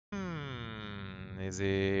Is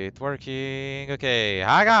it working? Okay,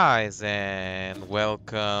 hi guys, and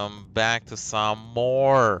welcome back to some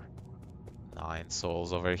more 9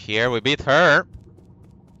 souls over here. We beat her.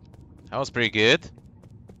 That was pretty good.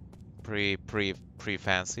 Pretty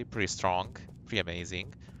fancy, pretty strong, pretty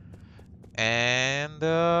amazing. And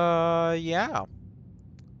yeah,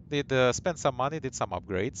 did spend some money, did some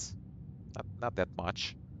upgrades. Not that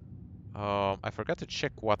much. I forgot to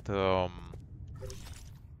check what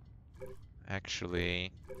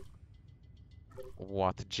actually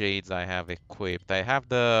what jades I have equipped. I have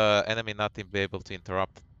the enemy not be able to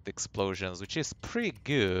interrupt the explosions, which is pretty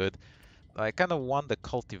good. I kind of want the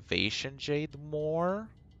cultivation jade more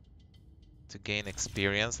to gain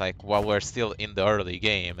experience, like while we're still in the early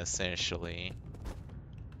game, essentially.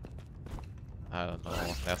 I don't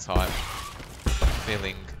know, that's how I'm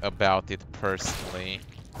feeling about it personally.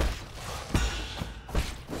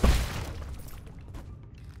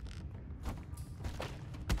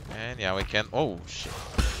 And yeah, we can, oh shit.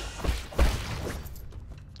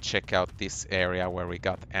 Check out this area where we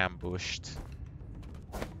got ambushed.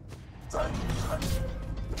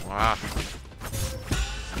 Wow.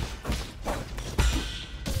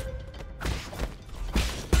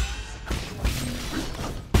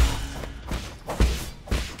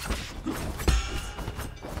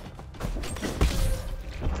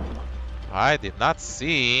 I did not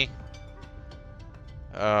see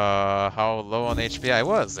how low on HP I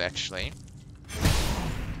was, actually.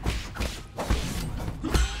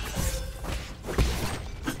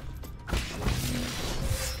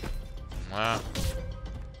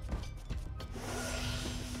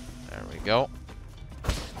 There we go.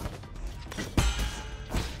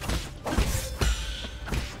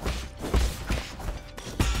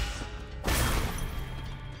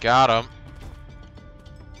 Got him.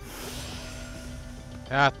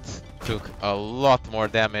 That took a lot more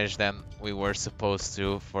damage than we were supposed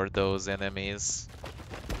to for those enemies.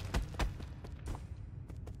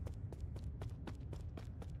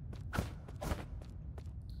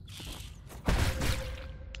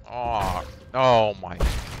 Oh, oh my.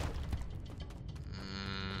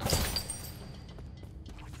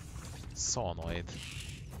 So annoyed.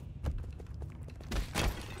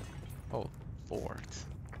 Oh, Lord.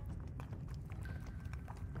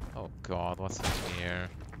 Oh God, what's in here?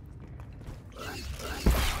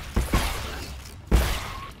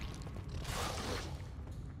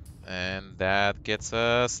 And that gets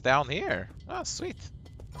us down here. Ah, sweet.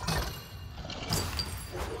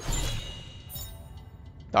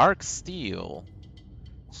 Dark steel.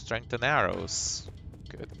 Strengthen arrows.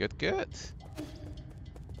 Good, good, good.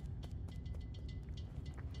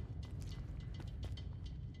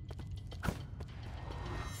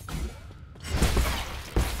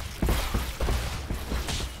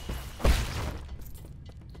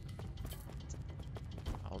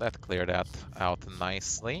 Well, that cleared that out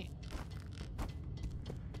nicely.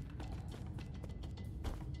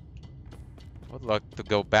 Would like to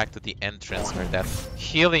go back to the entrance where that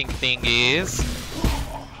healing thing is.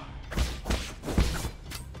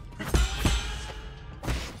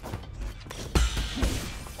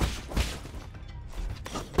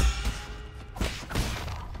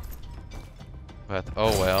 But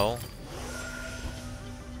oh well.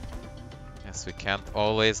 Guess we can't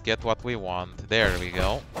always get what we want. There we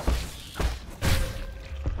go.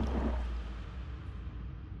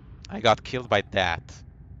 I got killed by that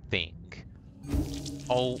thing.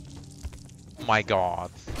 Oh my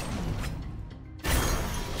God.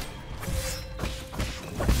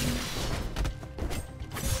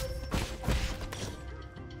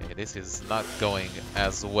 Okay, this is not going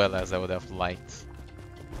as well as I would have liked.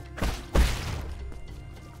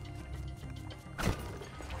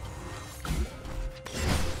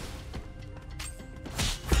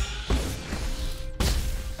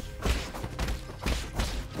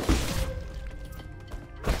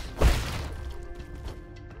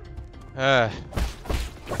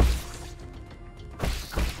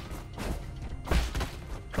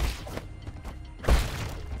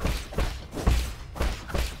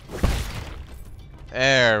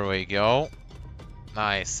 There we go.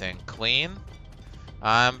 Nice and clean.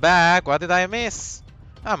 I'm back. What did I miss?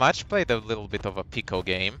 Not much. Played a little bit of a Pico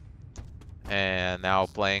game. And now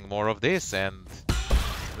playing more of this, and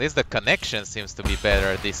at least the connection seems to be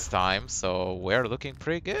better this time, so we're looking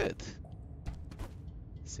pretty good.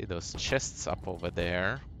 See those chests up over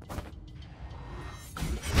there.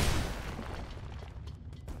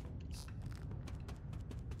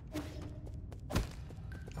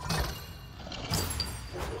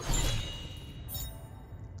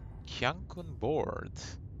 Kyankun board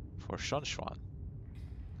for Shonshuan.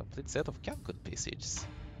 Complete set of Kyankun pieces.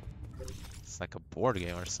 It's like a board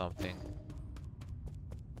game or something.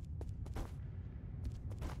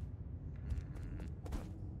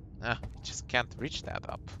 Ah, just can't reach that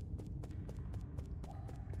up.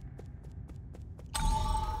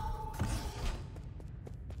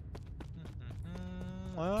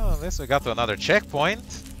 Well, at least we got to another checkpoint.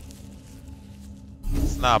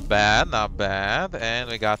 It's not bad, not bad.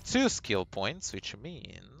 And we got 2 skill points, which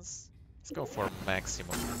means... Let's go for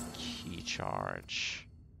maximum key charge.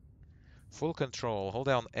 Full control. Hold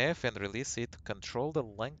down F and release it to control the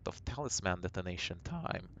length of talisman detonation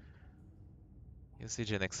time.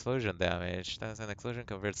 Usage and explosion damage. An explosion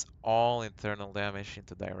converts all internal damage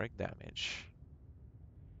into direct damage.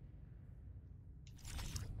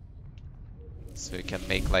 So you can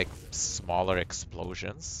make like smaller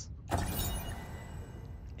explosions.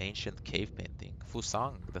 Ancient cave painting.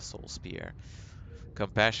 Fusang, the soul spear.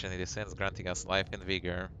 Compassion, it descends, granting us life and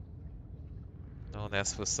vigor. Known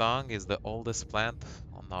as Fusang, is the oldest plant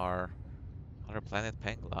on our planet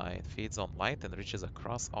Pengli. It feeds on light and reaches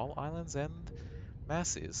across all islands and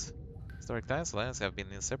masses. Historic times, lands have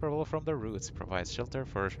been inseparable from the roots. It provides shelter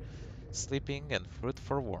for sleeping and food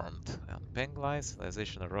for warmth. On Pengli,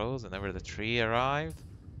 civilization arose whenever the tree arrived.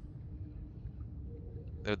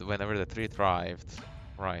 Whenever the tree thrived.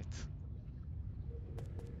 Right.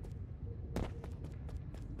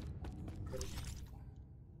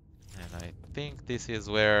 And I think this is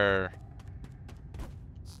where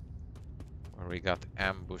we got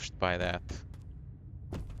ambushed by that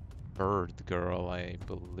bird girl, I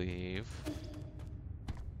believe.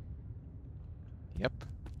 Yep.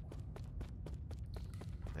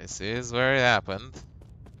 This is where it happened.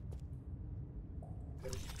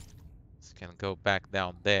 So we can go back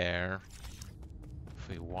down there if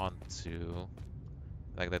we want to.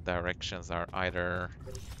 Like the directions are either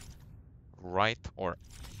right or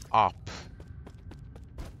up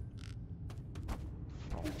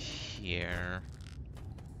from here.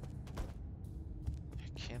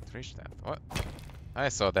 I can't reach that. What? I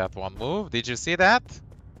saw that one move. Did you see that?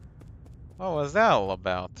 What was that all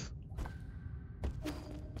about?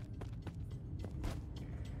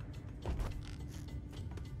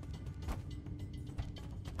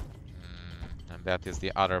 And that is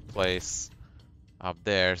the other place up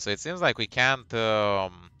there. So it seems like we can't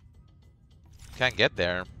get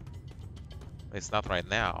there. It's not right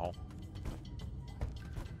now.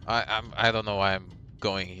 I don't know why I'm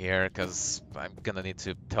going here, because I'm gonna need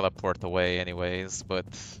to teleport away anyways, but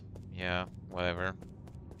yeah, whatever.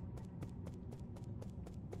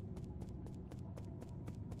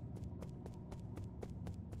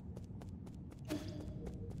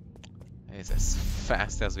 It's as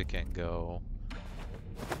fast as we can go.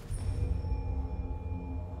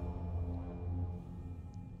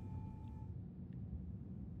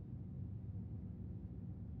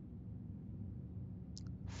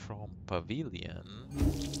 From Pavilion,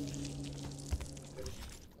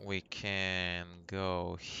 we can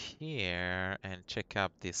go here and check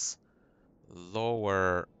out this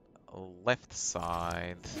lower left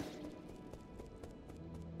side.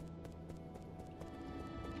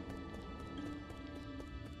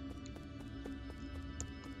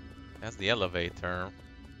 That's the elevator.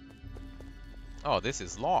 Oh, this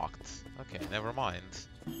is locked. Okay, never mind.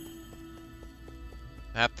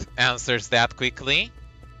 That answers that quickly.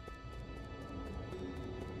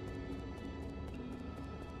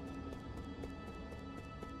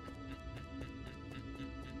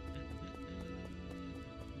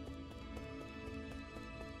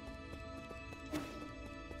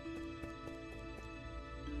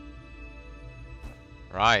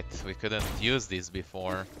 Right, we couldn't use these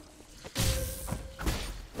before.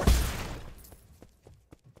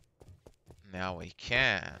 Now we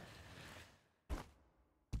can.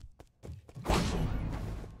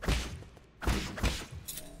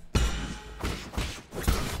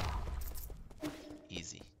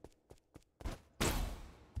 Easy.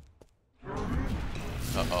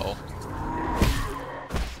 Uh-oh.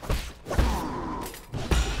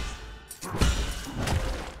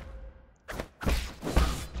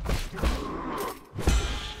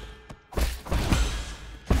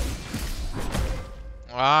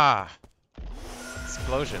 Ah!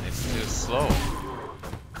 Explosion is too slow.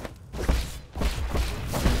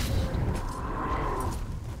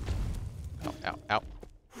 Ow, ow, ow.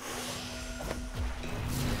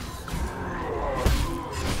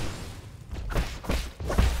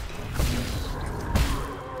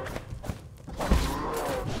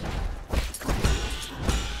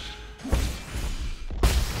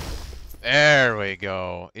 There we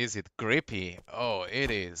go. Is it grippy? Oh,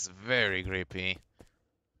 it is very grippy.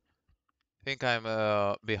 I think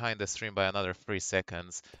I'm behind the stream by another 3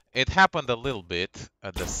 seconds. It happened a little bit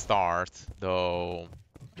at the start, though.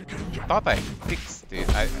 I thought I fixed it.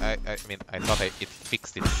 I mean, I thought it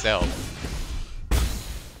fixed itself.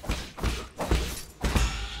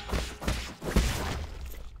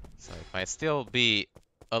 So it might still be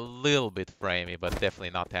a little bit framey, but definitely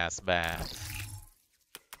not as bad.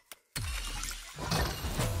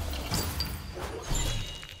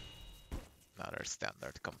 Another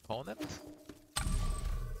standard component.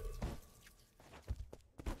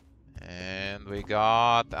 And we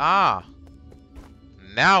got...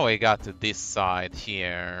 Now we got to this side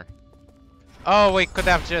here. Oh, we could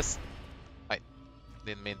have just... I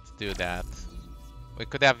didn't mean to do that. We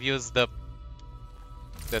could have used the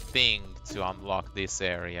thing to unlock this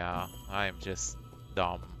area. I'm just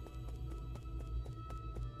dumb.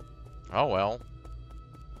 Oh well.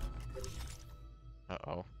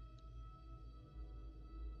 Uh-oh.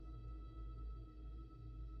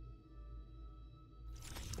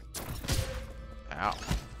 Ow.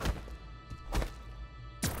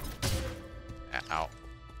 Ow.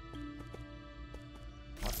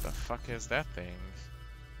 What the fuck is that thing?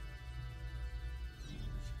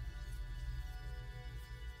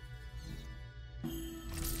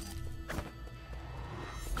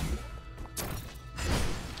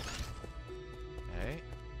 Okay.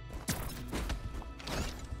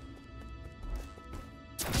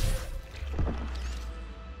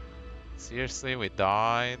 Seriously, we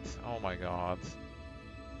died? Oh my god.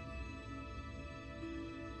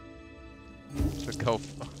 To go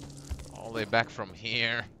all the way back from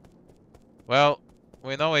here. Well,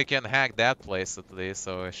 we know we can hack that place at least,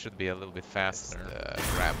 so it should be a little bit faster.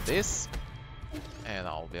 Grab this, and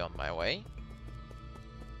I'll be on my way.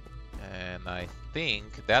 And I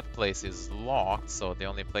think that place is locked, so the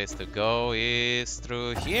only place to go is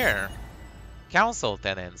through here. Council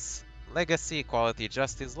tenants. Legacy, equality,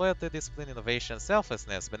 justice, loyalty, discipline, innovation,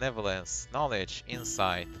 selflessness, benevolence, knowledge,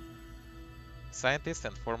 insight. Scientists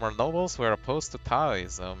and former nobles were opposed to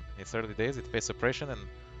Taoism. In its early days, it faced oppression and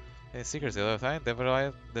in secrecy. At the time,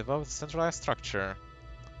 developed a centralized structure.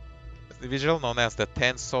 The individual known as the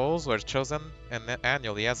 10 Souls were chosen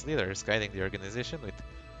annually as leaders, guiding the organization with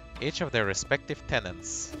each of their respective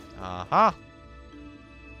tenets. Aha!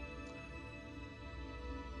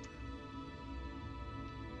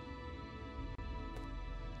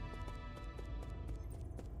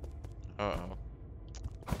 Uh-oh.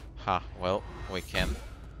 Ha, well, we can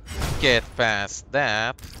get past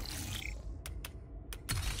that.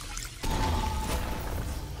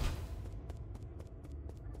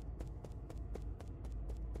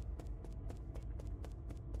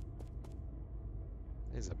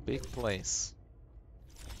 It's a big place.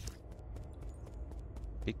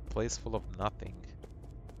 Big place full of nothing.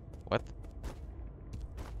 What?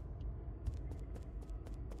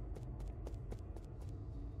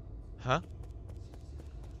 Huh?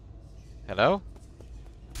 Hello?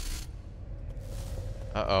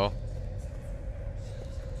 Uh-oh.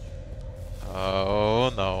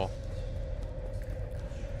 Oh no.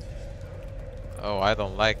 Oh, I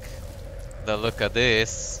don't like the look of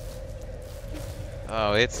this.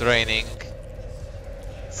 Oh, it's raining.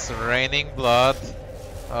 It's raining blood.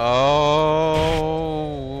 Oh.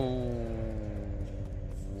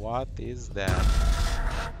 What is that?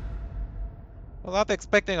 I'm not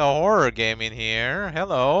expecting a horror game in here.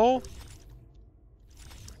 Hello?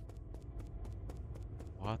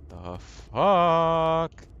 What the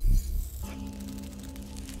fuck?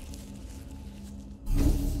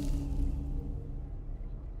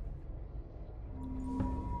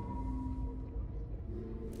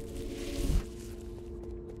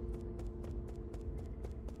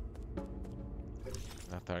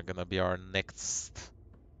 That are gonna be our next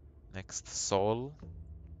soul.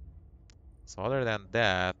 So other than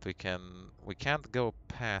that, we can't go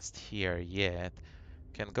past here yet.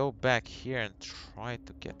 Can go back here and try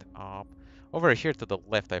to get up. Over here to the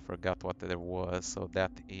left, I forgot what there was, so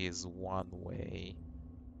that is one way.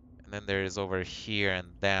 And then there is over here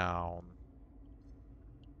and down.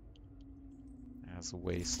 There's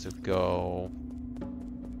ways to go.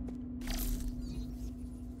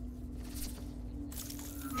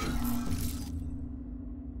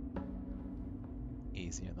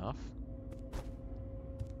 Easy enough.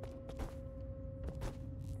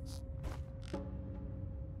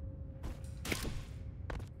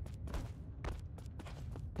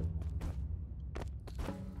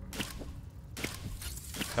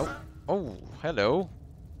 Oh, oh, hello.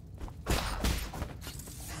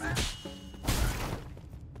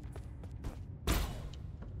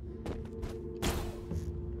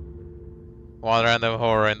 One random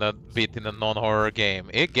horror in the bit in a non-horror game.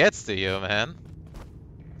 It gets to you, man.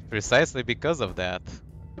 Precisely because of that.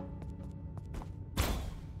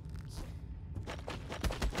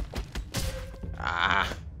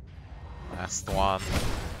 Ah, last one.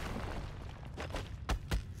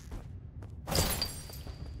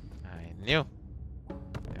 I knew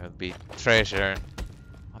it would be treasure.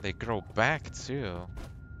 Oh, they grow back too.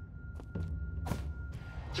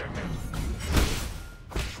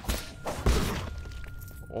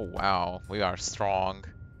 Oh wow, we are strong.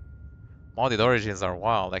 Modded origins are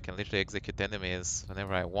wild. I can literally execute enemies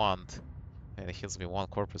whenever I want. And it heals me 1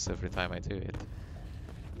 corpus every time I do it.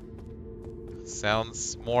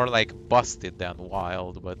 Sounds more like busted than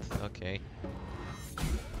wild, but okay.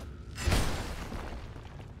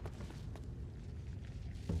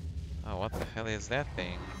 Oh, what the hell is that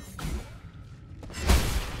thing?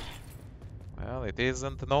 Well, it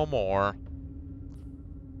isn't no more.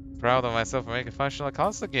 Proud of myself for making functional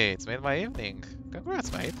console gates. Made my evening.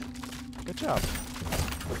 Congrats, mate. Good job.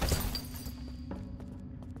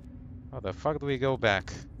 How the fuck do we go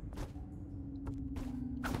back?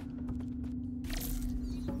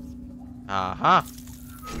 Aha!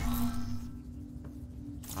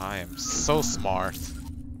 I am so smart.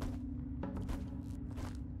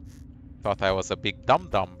 Thought I was a big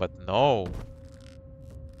dum-dum, but no.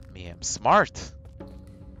 Me am smart.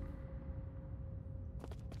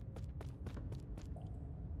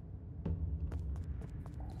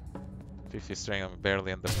 50 string, I'm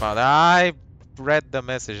barely in the file. I read the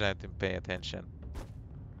message and I didn't pay attention.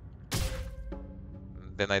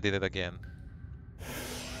 Then I did it again.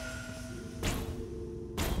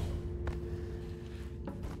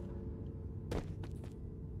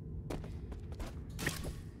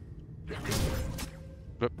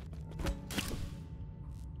 But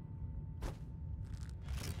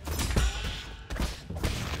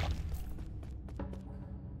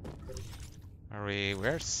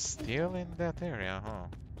we're still in that area, huh?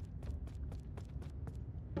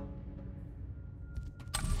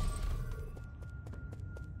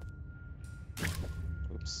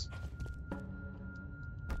 Oops.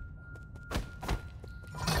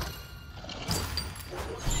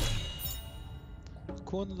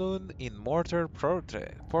 Kunlun in mortar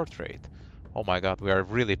portrait. Oh my god, we are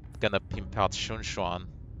really gonna pimp out Shunshuan.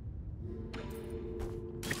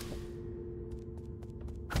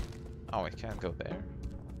 Oh, I can't go there.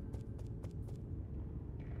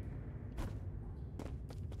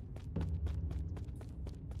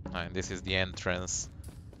 And this is the entrance.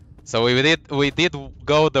 So we did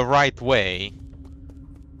go the right way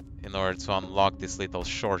in order to unlock this little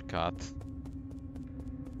shortcut.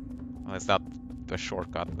 Well, it's not a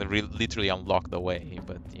shortcut. They literally unlock the way,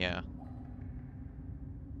 but yeah.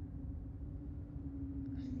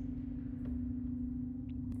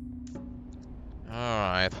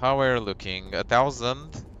 Alright, how we're looking?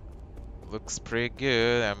 1,000 looks pretty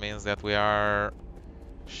good. That means that we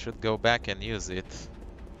should go back and use it.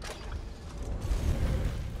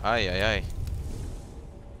 Ay ay ay.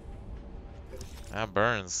 That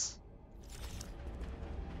burns.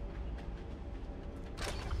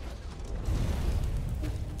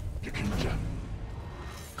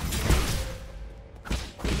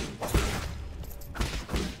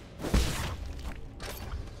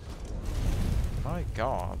 My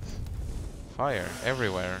god. Fire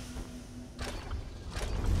everywhere.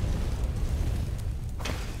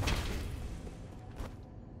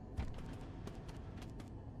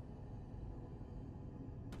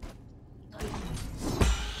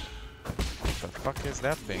 What the fuck is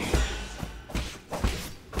that thing?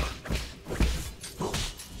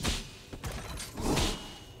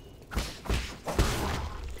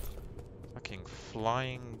 Fucking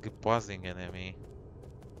flying, buzzing enemy.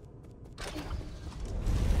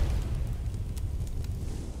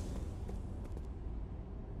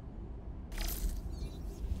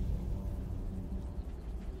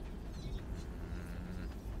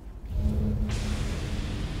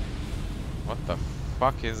 What the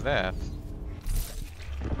fuck is that?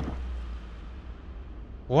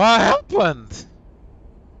 What happened?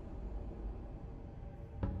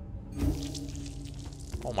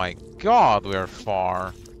 Oh my god, we're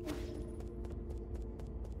far.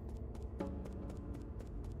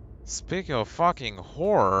 Speaking of fucking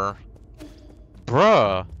horror,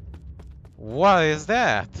 bruh, what is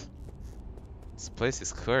that? This place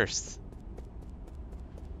is cursed.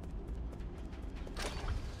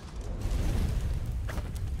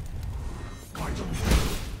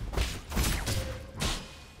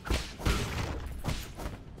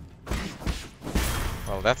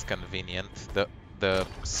 Well, that's convenient. The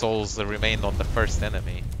souls remain on the first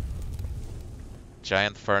enemy.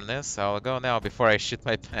 giant furnace. I'll go now before I shit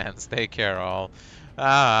my pants. Take care, all.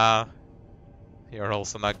 Ah, you're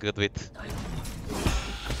also not good with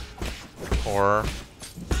horror.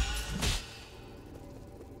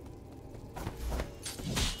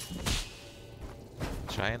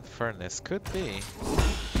 Giant furnace could be.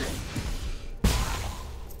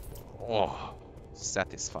 Oh,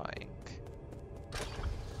 satisfying.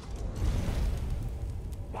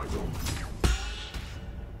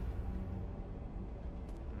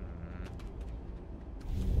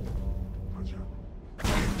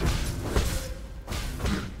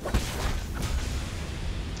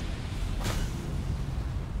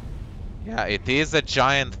 Yeah, it is a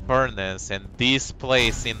giant furnace, and this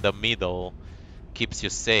place in the middle keeps you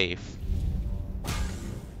safe.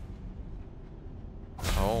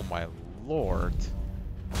 Oh my lord.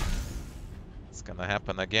 It's gonna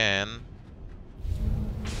happen again.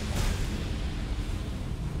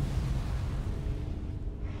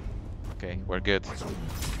 Okay, we're good.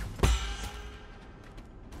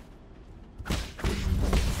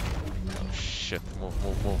 Oh shit,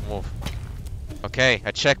 move. Okay,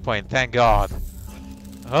 a checkpoint, thank God.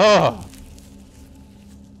 Oh!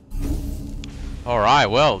 Alright,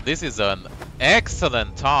 well, this is an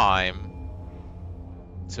excellent time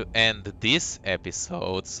to end this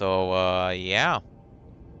episode, so yeah.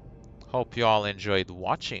 Hope you all enjoyed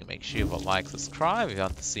watching. Make sure you like, subscribe if you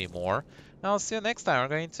want to see more. And I'll see you next time. We're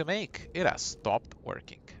going to make It Has Stopped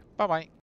Working. Bye bye.